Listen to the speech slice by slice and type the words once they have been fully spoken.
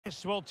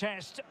This will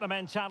test the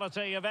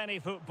mentality of any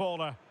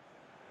footballer.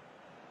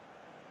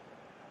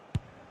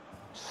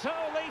 So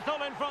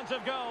lethal in front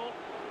of goal.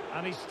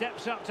 And he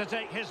steps up to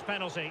take his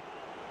penalty.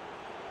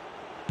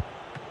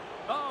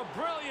 Oh,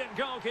 brilliant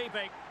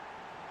goalkeeping.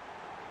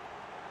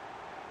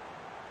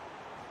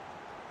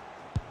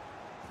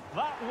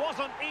 That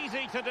wasn't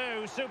easy to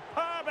do.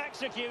 Superb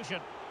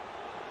execution.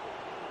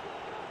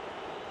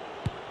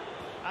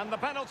 And the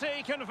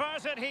penalty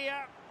converted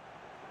here.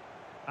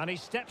 And he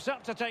steps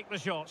up to take the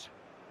shot.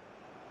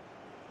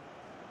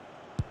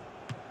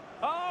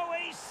 Oh,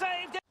 he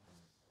saved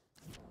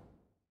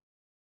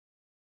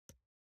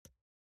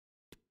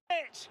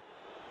it!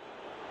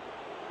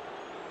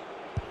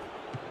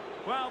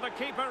 Well, the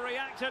keeper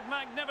reacted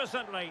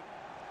magnificently.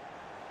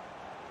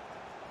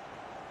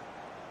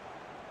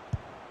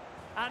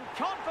 And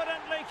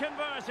confidently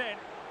converted.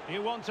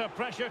 You want a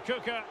pressure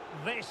cooker?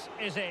 This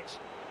is it.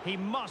 He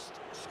must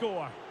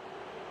score.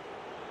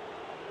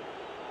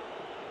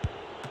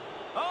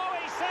 Oh,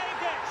 he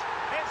saved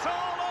it! It's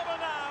all over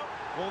now.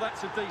 Well,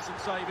 that's a decent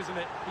save, isn't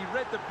it? He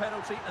read the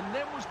penalty and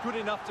then was good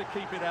enough to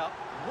keep it out.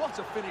 What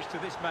a finish to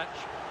this match.